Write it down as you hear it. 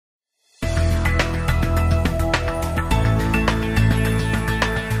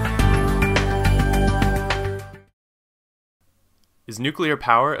Is nuclear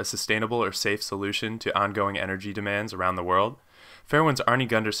power a sustainable or safe solution to ongoing energy demands around the world? Fairwind's Arnie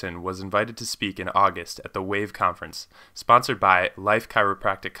Gundersen was invited to speak in August at the WAVE conference, sponsored by Life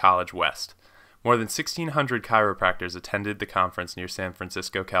Chiropractic College West. More than 1,600 chiropractors attended the conference near San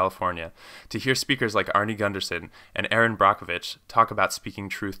Francisco, California, to hear speakers like Arnie Gundersen and Erin Brockovich talk about speaking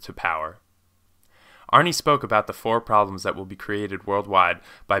truth to power. Arnie spoke about the 4 problems that will be created worldwide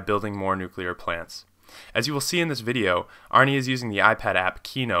by building more nuclear plants. As you will see in this video, Arnie is using the iPad app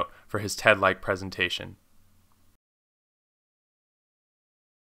Keynote for his TED-like presentation.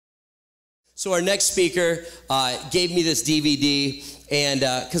 So our next speaker gave me this DVD, and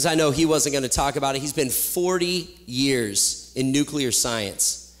because I know he wasn't going to talk about it, he's been 40 years in nuclear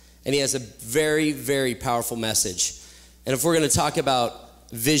science, and he has a very, very powerful message. And if we're going to talk about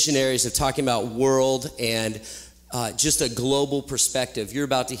visionaries, of talking about world and just a global perspective, you're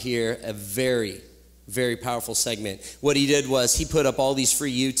about to hear a very, very powerful segment. What he did was he put up all these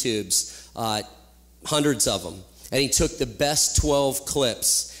free YouTubes, hundreds of them, and he took the best 12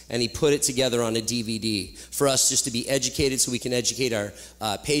 clips and he put it together on a DVD for us just to be educated, so we can educate our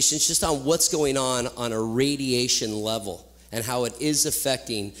patients just on what's going on a radiation level and how it is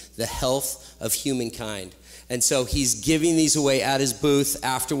affecting the health of humankind. And so he's giving these away at his booth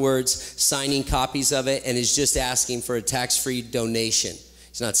afterwards, signing copies of it, and is just asking for a tax-free donation.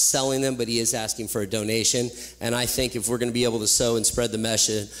 He's not selling them, but he is asking for a donation. And I think if we're going to be able to sow and spread the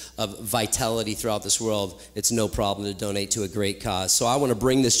message of vitality throughout this world, it's no problem to donate to a great cause. So I want to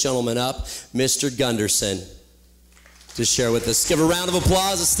bring this gentleman up, Mr. Gundersen, to share with us. Give a round of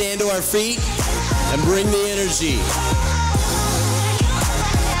applause, let's stand to our feet, and bring the energy.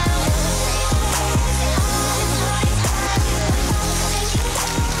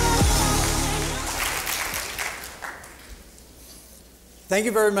 Thank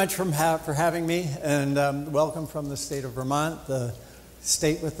you very much for having me, and welcome from the state of Vermont, the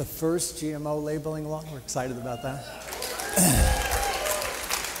state with the first GMO labeling law. We're excited about that.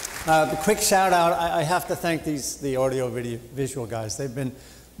 The quick shout out, I have to thank the audio visual guys. They've been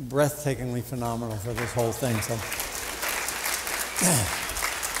breathtakingly phenomenal for this whole thing. So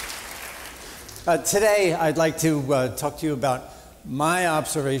today I'd like to talk to you about my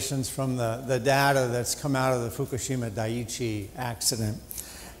observations from the data that's come out of the Fukushima Daiichi accident.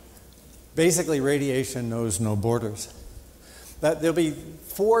 Basically, radiation knows no borders. There'll be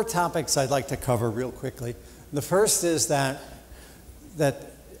 4 topics I'd like to cover real quickly. The first is that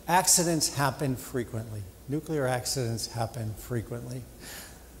accidents happen frequently. Nuclear accidents happen frequently.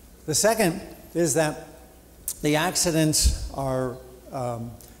 The second is that the accidents are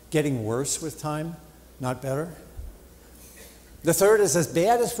getting worse with time, not better. The third is, as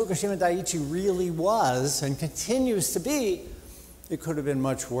bad as Fukushima Daiichi really was and continues to be, it could have been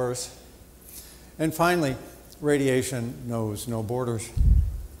much worse. And finally, radiation knows no borders.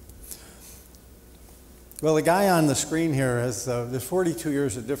 Well, the guy on the screen here has, there's 42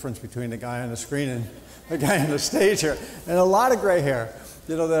 years of difference between the guy on the screen and the guy on the stage here, and a lot of gray hair.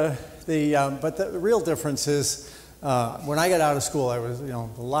 You know, but the real difference is, when I got out of school, I was, a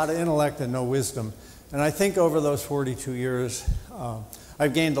lot of intellect and no wisdom. And I think over those 42 years,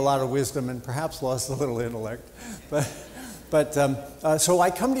 I've gained a lot of wisdom and perhaps lost a little intellect. So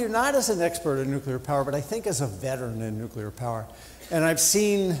I come to you not as an expert in nuclear power, but I think as a veteran in nuclear power. And I've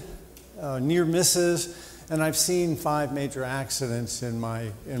seen near misses, and I've seen 5 major accidents in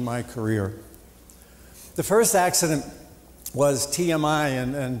my career. The first accident was TMI,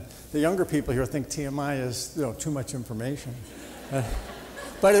 and the younger people here think TMI is too much information.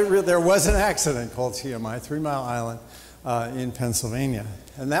 But there was an accident called TMI, 3 Mile Island in Pennsylvania,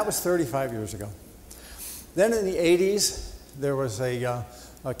 and that was 35 years ago. Then in the 80s, there was a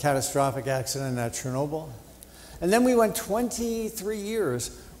catastrophic accident at Chernobyl. And then we went 23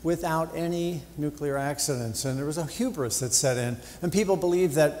 years without any nuclear accidents, and there was a hubris that set in, and people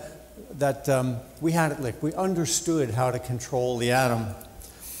believed that we had it licked. We understood how to control the atom.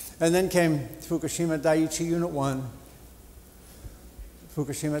 And then came Fukushima Daiichi Unit 1,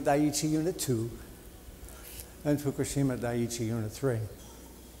 Fukushima Daiichi Unit 2, and Fukushima Daiichi Unit 3.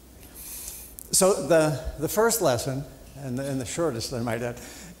 So the first lesson, and the shortest I might add,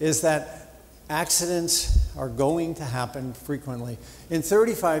 is that accidents are going to happen frequently. In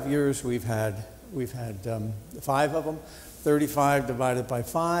 35 years, we've had 5 of them. 35 divided by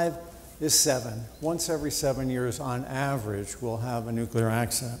 5 is 7. Once every 7 years, on average, we'll have a nuclear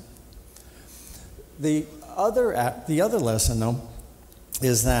accident. The other lesson, though,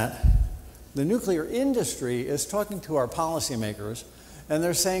 is that the nuclear industry is talking to our policymakers, and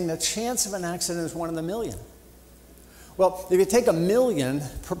they're saying the chance of an accident is 1 in a million. Well, if you take 1 million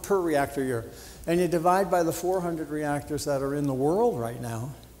per reactor year, and you divide by the 400 reactors that are in the world right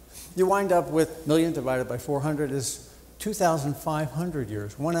now, you wind up with million divided by 400 is 2,500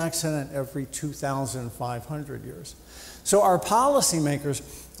 years. One accident every 2,500 years. So our policymakers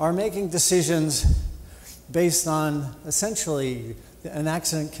are making decisions based on essentially an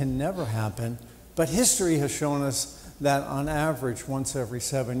accident can never happen, but history has shown us that on average, once every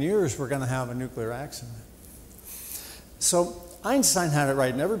 7 years, we're going to have a nuclear accident. So Einstein had it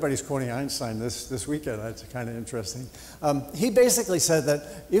right, and everybody's quoting Einstein this weekend. That's kind of interesting. He basically said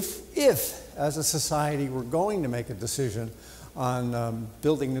that if as a society we're going to make a decision on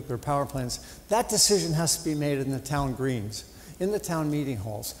building nuclear power plants, that decision has to be made in the town greens, in the town meeting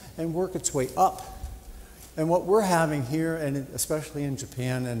halls, and work its way up. And what we're having here, and especially in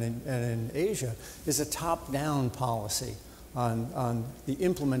Japan and in Asia, is a top-down policy on the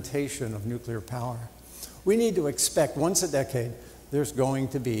implementation of nuclear power. We need to expect once a decade there's going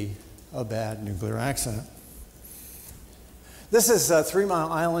to be a bad nuclear accident. This is Three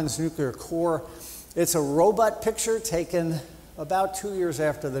Mile Island's nuclear core. It's a robot picture taken about 2 years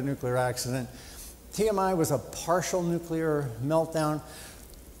after the nuclear accident. TMI was a partial nuclear meltdown.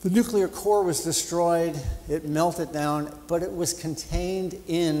 The nuclear core was destroyed, it melted down, but it was contained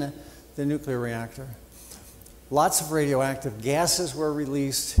in the nuclear reactor. Lots of radioactive gases were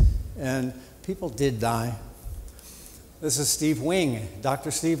released, and people did die. This is Steve Wing.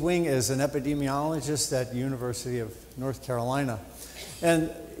 Dr. Steve Wing is an epidemiologist at the University of North Carolina. And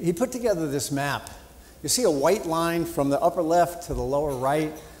he put together this map. You see a white line from the upper left to the lower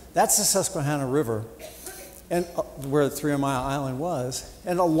right. That's the Susquehanna River, and where 3 Mile Island was.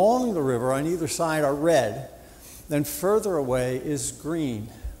 And along the river on either side are red. Then further away is green.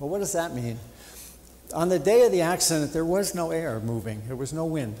 Well, what does that mean? On the day of the accident, there was no air moving. There was no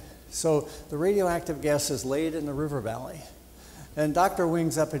wind. So the radioactive gases laid in the river valley. And Dr.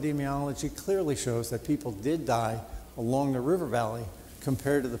 Wing's epidemiology clearly shows that people did die along the river valley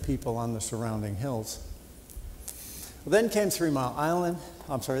compared to the people on the surrounding hills. Well, then came 3 Mile Island.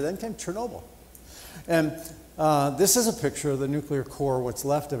 Then came Chernobyl. And this is a picture of the nuclear core, what's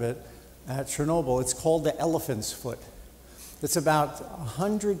left of it, at Chernobyl. It's called the elephant's foot. It's about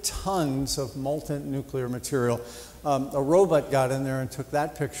 100 tons of molten nuclear material. A robot got in there and took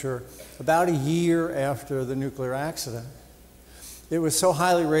that picture about a year after the nuclear accident. It was so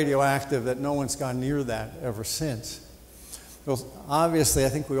highly radioactive that no one's gone near that ever since. Well, obviously, I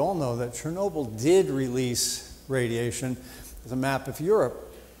think we all know that Chernobyl did release radiation. There's a map of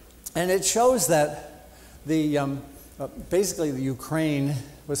Europe. And it shows that basically the Ukraine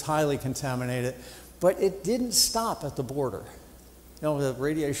was highly contaminated, but it didn't stop at the border. You know, the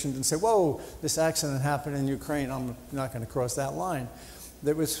radiation didn't say, whoa, this accident happened in Ukraine, I'm not going to cross that line.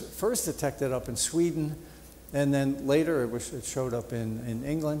 It was first detected up in Sweden, and then later it showed up in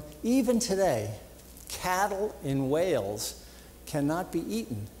England. Even today, cattle in Wales cannot be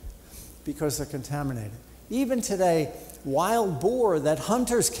eaten because they're contaminated. Even today, wild boar that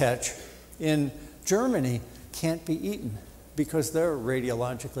hunters catch in Germany can't be eaten because they're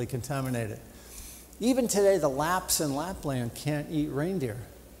radiologically contaminated. Even today, the Lapps in Lapland can't eat reindeer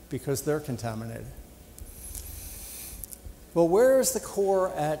because they're contaminated. Well, where is the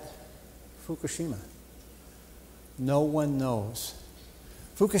core at Fukushima? No one knows.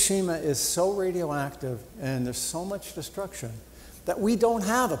 Fukushima is so radioactive and there's so much destruction that we don't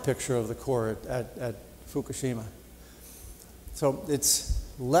have a picture of the core at Fukushima. So it's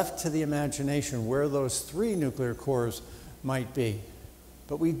left to the imagination where those 3 nuclear cores might be.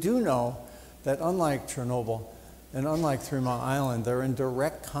 But we do know that unlike Chernobyl and unlike 3 Mile Island, they're in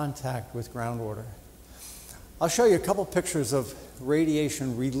direct contact with groundwater. I'll show you a couple pictures of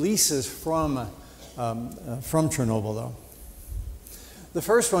radiation releases from Chernobyl, though. The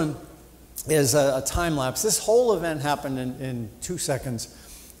first one is a time lapse. This whole event happened in 2 seconds.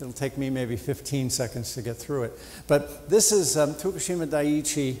 It'll take me maybe 15 seconds to get through it. But this is Fukushima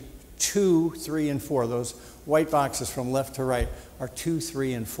Daiichi 2, 3, and 4. Those white boxes from left to right are 2,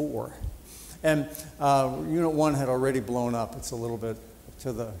 3, and 4. And Unit 1 had already blown up. It's a little bit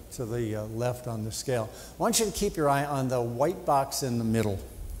to the left on the scale. I want you to keep your eye on the white box in the middle.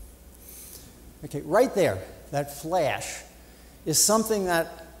 Okay, right there, that flash is something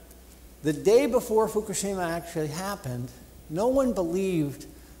that the day before Fukushima actually happened, no one believed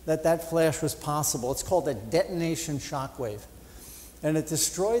that that flash was possible. It's called a detonation shock wave. And it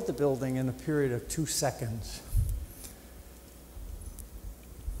destroyed the building in a period of 2 seconds.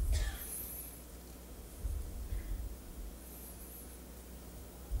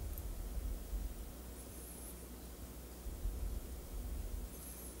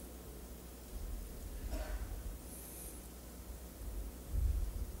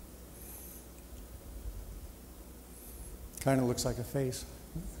 Kind of looks like a face.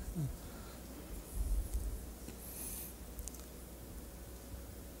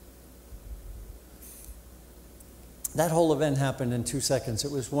 That whole event happened in 2 seconds.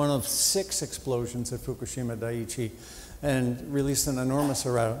 It was one of 6 explosions at Fukushima Daiichi and released an enormous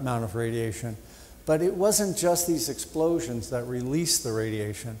amount of radiation. But it wasn't just these explosions that released the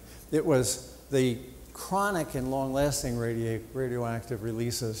radiation. It was the chronic and long-lasting radioactive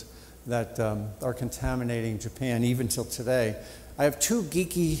releases that are contaminating Japan even till today. I have 2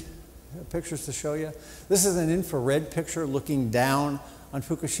 geeky pictures to show you. This is an infrared picture looking down on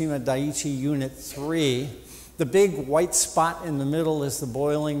Fukushima Daiichi Unit 3. The big white spot in the middle is the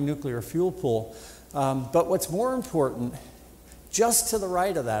boiling nuclear fuel pool. But what's more important, just to the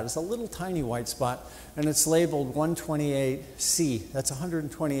right of that is a little tiny white spot, and it's labeled 128C. That's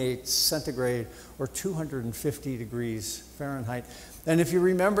 128 centigrade or 250 degrees Fahrenheit. And if you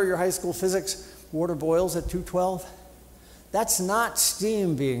remember your high school physics, water boils at 212. That's not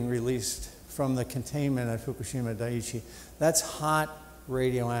steam being released from the containment at Fukushima Daiichi. That's hot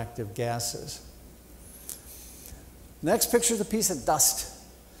radioactive gases. Next picture is a piece of dust.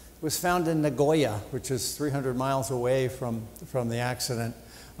 It was found in Nagoya, which is 300 miles away from the accident.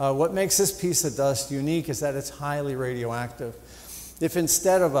 What makes this piece of dust unique is that it's highly radioactive. If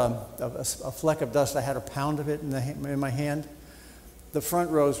instead of a fleck of dust, I had a pound of it in my hand, the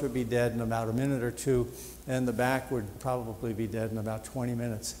front rows would be dead in about a minute or 2, and the back would probably be dead in about 20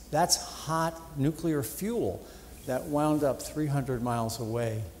 minutes. That's hot nuclear fuel that wound up 300 miles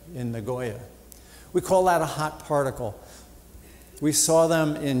away in Nagoya. We call that a hot particle. We saw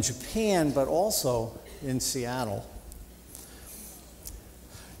them in Japan, but also in Seattle.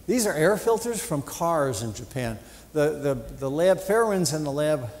 These are air filters from cars in Japan. The lab, Fairwinds and the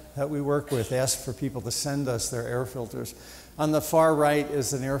lab that we work with asked for people to send us their air filters. On the far right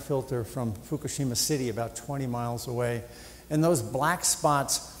is an air filter from Fukushima City, about 20 miles away. And those black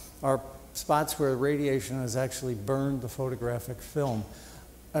spots are spots where radiation has actually burned the photographic film.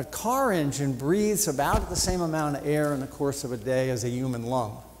 A car engine breathes about the same amount of air in the course of a day as a human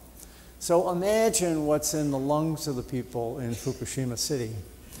lung. So imagine what's in the lungs of the people in Fukushima City.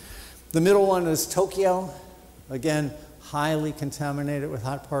 The middle one is Tokyo, again, highly contaminated with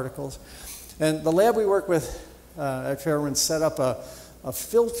hot particles. And the lab we work with at Fairwind set up a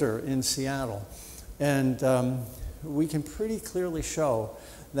filter in Seattle. And we can pretty clearly show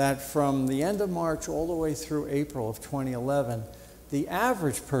that from the end of March all the way through April of 2011, the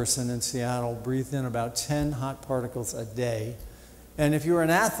average person in Seattle breathed in about 10 hot particles a day. And if you were an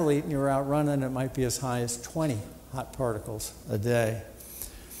athlete and you were out running, it might be as high as 20 hot particles a day.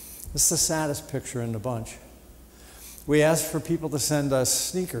 This is the saddest picture in the bunch. We asked for people to send us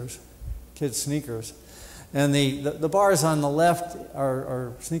sneakers, kids' sneakers. And the bars on the left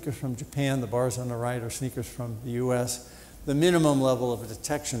are sneakers from Japan. The bars on the right are sneakers from the US. The minimum level of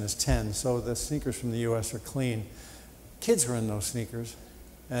detection is 10, so the sneakers from the US are clean. Kids were in those sneakers,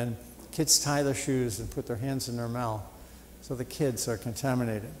 and kids tie their shoes and put their hands in their mouth, so the kids are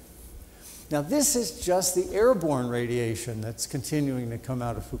contaminated. Now this is just the airborne radiation that's continuing to come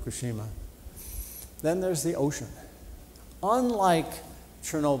out of Fukushima. Then there's the ocean. Unlike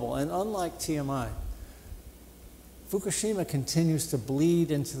Chernobyl and unlike TMI, Fukushima continues to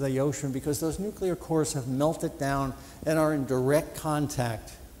bleed into the ocean because those nuclear cores have melted down and are in direct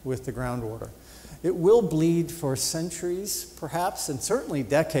contact with the groundwater. It will bleed for centuries, perhaps, and certainly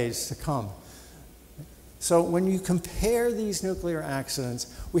decades to come. So when you compare these nuclear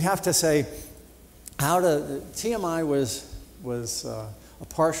accidents, we have to say, TMI was a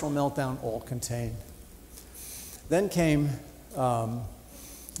partial meltdown, all contained. Then came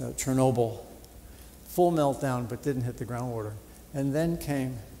Chernobyl, full meltdown, but didn't hit the groundwater. And then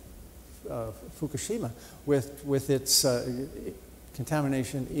came Fukushima with its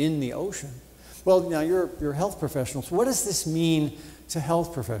contamination in the ocean. Well, now you're health professionals. What does this mean to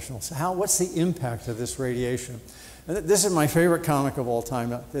health professionals? What's the impact of this radiation? And this is my favorite comic of all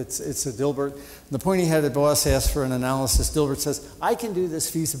time. It's a Dilbert. The pointy-headed boss asks for an analysis. Dilbert says, I can do this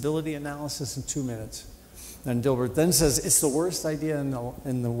feasibility analysis in 2 minutes. And Dilbert then says, it's the worst idea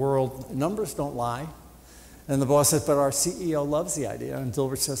in the world. Numbers don't lie. And the boss says, but our CEO loves the idea. And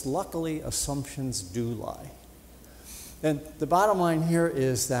Dilbert says, luckily, assumptions do lie. And the bottom line here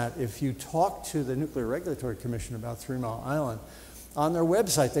is that if you talk to the Nuclear Regulatory Commission about 3 Mile Island, on their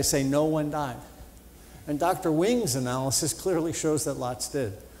website they say no one died. And Dr. Wing's analysis clearly shows that lots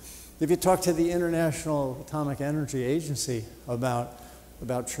did. If you talk to the International Atomic Energy Agency about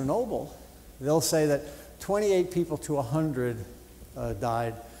Chernobyl, they'll say that 28 people to 100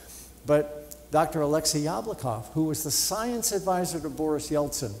 died. But Dr. Alexei Yablokov, who was the science advisor to Boris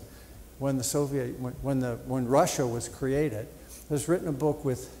Yeltsin, when Russia was created, has written a book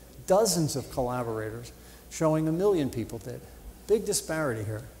with dozens of collaborators showing 1 million people did. Big disparity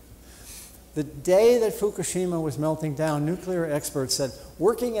here. The day that Fukushima was melting down, nuclear experts said,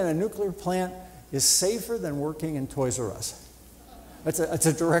 working in a nuclear plant is safer than working in Toys R Us. That's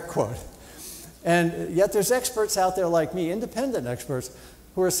a direct quote. And yet there's experts out there like me, independent experts,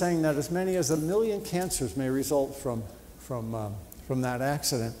 who are saying that as many as 1 million cancers may result from that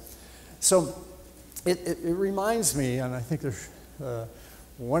accident. So it reminds me, and I think there's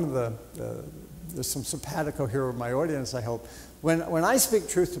there's some simpatico here with my audience, I hope. When I speak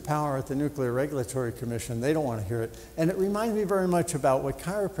truth to power at the Nuclear Regulatory Commission, they don't want to hear it. And it reminds me very much about what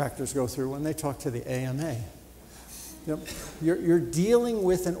chiropractors go through when they talk to the AMA. You know, you're dealing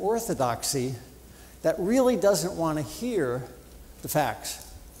with an orthodoxy that really doesn't want to hear the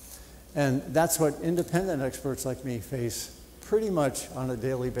facts. And that's what independent experts like me face pretty much on a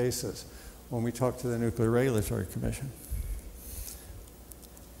daily basis when we talk to the Nuclear Regulatory Commission.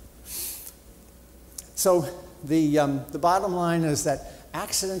 So the bottom line is that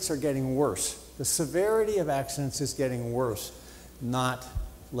accidents are getting worse. The severity of accidents is getting worse, not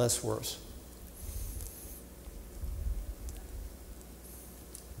less worse.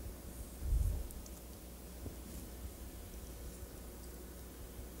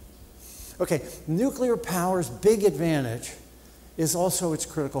 Okay, nuclear power's big advantage is also its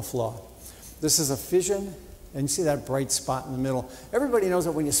critical flaw. This is a fission, and you see that bright spot in the middle. Everybody knows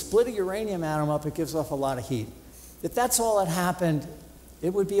that when you split a uranium atom up, it gives off a lot of heat. If that's all that happened,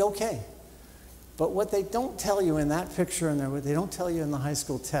 it would be okay. But what they don't tell you in that picture and what they don't tell you in the high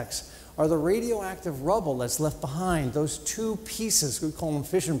school text are the radioactive rubble that's left behind. Those two pieces, we call them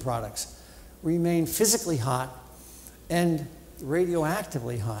fission products, remain physically hot and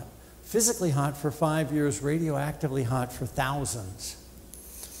radioactively hot. Physically hot for 5 years, radioactively hot for thousands.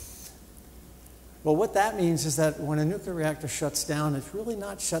 Well, what that means is that when a nuclear reactor shuts down, it's really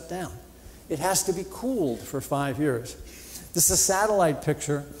not shut down. It has to be cooled for 5 years. This is a satellite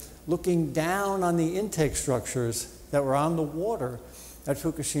picture looking down on the intake structures that were on the water at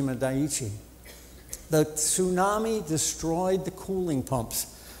Fukushima Daiichi. The tsunami destroyed the cooling pumps.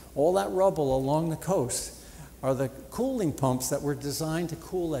 All that rubble along the coast are the cooling pumps that were designed to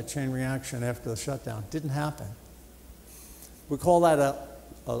cool that chain reaction after the shutdown. Didn't happen. We call that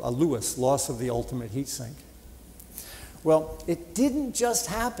a Lewis, loss of the ultimate heat sink. Well, it didn't just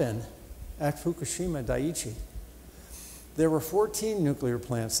happen at Fukushima Daiichi. There were 14 nuclear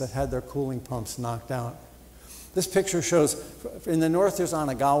plants that had their cooling pumps knocked out. This picture shows, in the north there's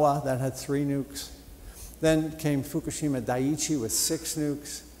Anagawa that had 3 nukes. Then came Fukushima Daiichi with 6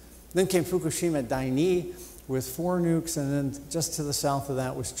 nukes. Then came Fukushima Daini with 4 nukes, and then just to the south of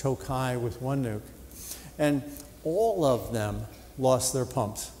that was Chokai with 1 nuke. And all of them lost their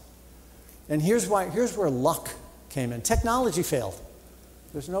pumps. And here's where luck came in. Technology failed.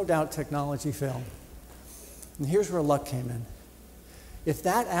 There's no doubt technology failed. And here's where luck came in. If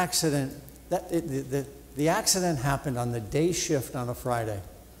that accident, the accident happened on the day shift on a Friday.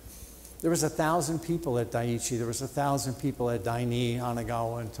 There was 1,000 people at Daiichi. There was 1,000 people at Daini,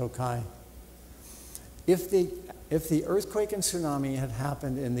 Anagawa, and Tokai. If the earthquake and tsunami had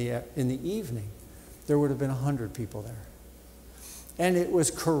happened in the evening, there would have been 100 people there. And it was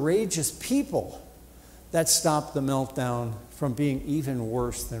courageous people that stopped the meltdown from being even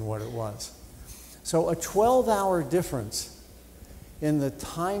worse than what it was. So a 12-hour difference in the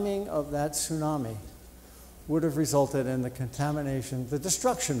timing of that tsunami would have resulted in the contamination, the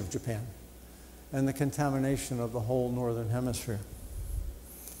destruction of Japan, and the contamination of the whole northern hemisphere.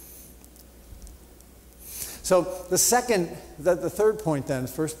 So the third point then,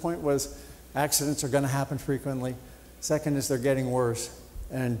 first point was accidents are going to happen frequently. Second is they're getting worse,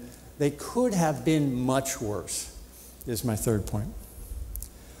 and they could have been much worse, is my third point.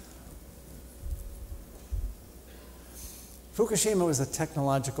 Fukushima was a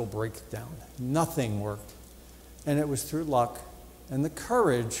technological breakdown. Nothing worked. And it was through luck and the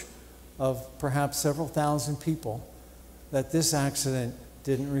courage of perhaps several thousand people that this accident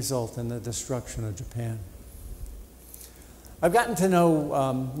didn't result in the destruction of Japan. I've gotten to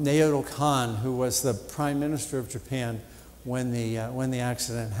know Naoto Kan, who was the Prime Minister of Japan when the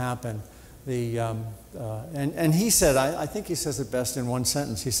accident happened. And he said, I think he says it best in one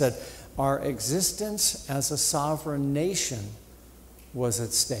sentence. He said, "Our existence as a sovereign nation was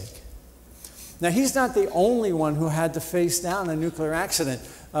at stake." Now, he's not the only one who had to face down a nuclear accident.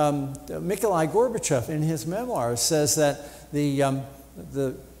 Mikhail Gorbachev, in his memoirs, says that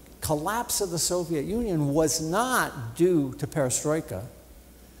the collapse of the Soviet Union was not due to Perestroika.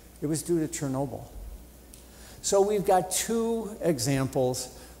 It was due to Chernobyl. So we've got 2 examples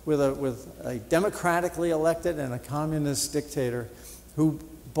with a democratically elected and a communist dictator who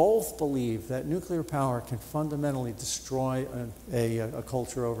both believe that nuclear power can fundamentally destroy a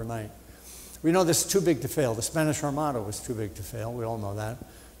culture overnight. We know this is too big to fail. The Spanish Armada was too big to fail. We all know that.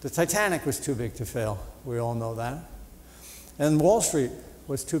 The Titanic was too big to fail. We all know that. And Wall Street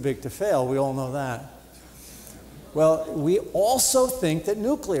was too big to fail. We all know that. Well, we also think that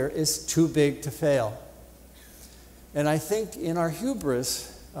nuclear is too big to fail. And I think in our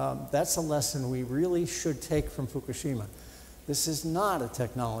hubris, that's a lesson we really should take from Fukushima. This is not a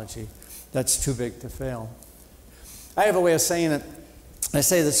technology that's too big to fail. I have a way of saying it. I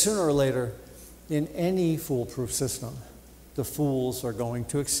say that sooner or later, in any foolproof system, the fools are going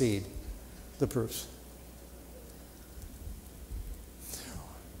to exceed the proofs.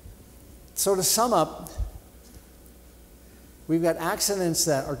 So to sum up, we've got accidents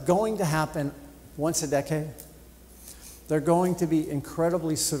that are going to happen once a decade. They're going to be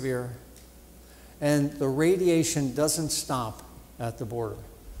incredibly severe. And the radiation doesn't stop at the border.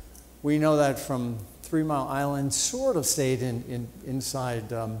 We know that from 3 Mile Island, sort of stayed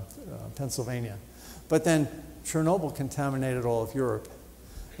inside Pennsylvania. But then Chernobyl contaminated all of Europe.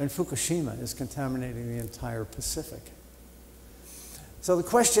 And Fukushima is contaminating the entire Pacific. So the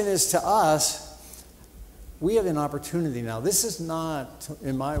question is to us, we have an opportunity now. This is not,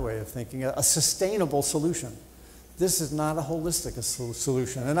 in my way of thinking, a sustainable solution. This is not a holistic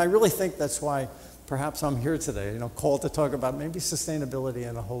solution. And I really think that's why perhaps I'm here today, called to talk about maybe sustainability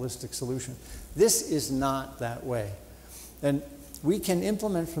and a holistic solution. This is not that way. And we can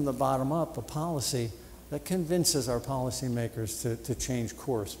implement from the bottom up a policy that convinces our policymakers to change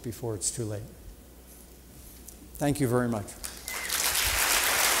course before it's too late. Thank you very much.